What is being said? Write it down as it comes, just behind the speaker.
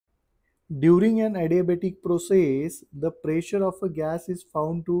During an adiabatic process, the pressure of a gas is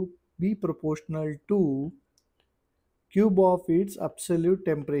found to be proportional to cube of its absolute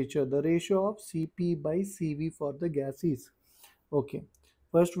temperature. The ratio of Cp by Cv for the gas is. Okay.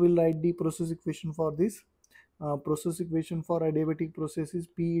 First, we'll write the process equation for this. Process equation for adiabatic process is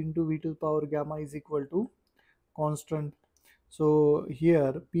P into V to the power gamma is equal to constant. So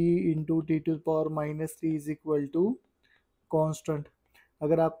here P into T to the power minus 3 is equal to constant.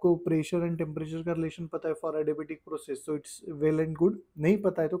 अगर आपको pressure and temperature का relation पता है for adiabatic process so it's well and good, नहीं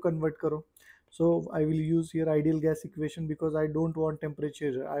पता है तो convert करो. सो I will use here ideal gas equation because I don't want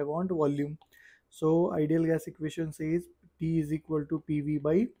temperature, I want volume. So ideal gas equation says T is equal to PV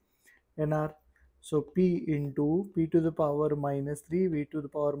by NR. So P into P to the power minus 3 V to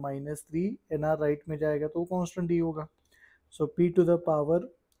the power minus 3 NR right में जाएगा तो constant ही होगा. So P to the power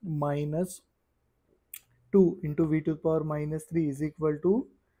minus 2 into V to the power minus 3 is equal to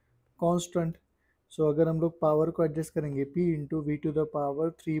constant. So अगर हम लोग power को adjust करेंगे P into V to the power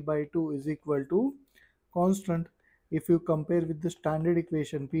 3 by 2 is equal to constant. If you compare with the standard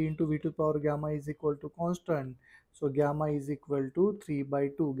equation P into V to the power gamma is equal to constant, so gamma is equal to 3 by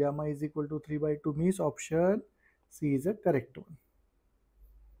 2. Gamma is equal to 3 by 2 means option C is a correct one.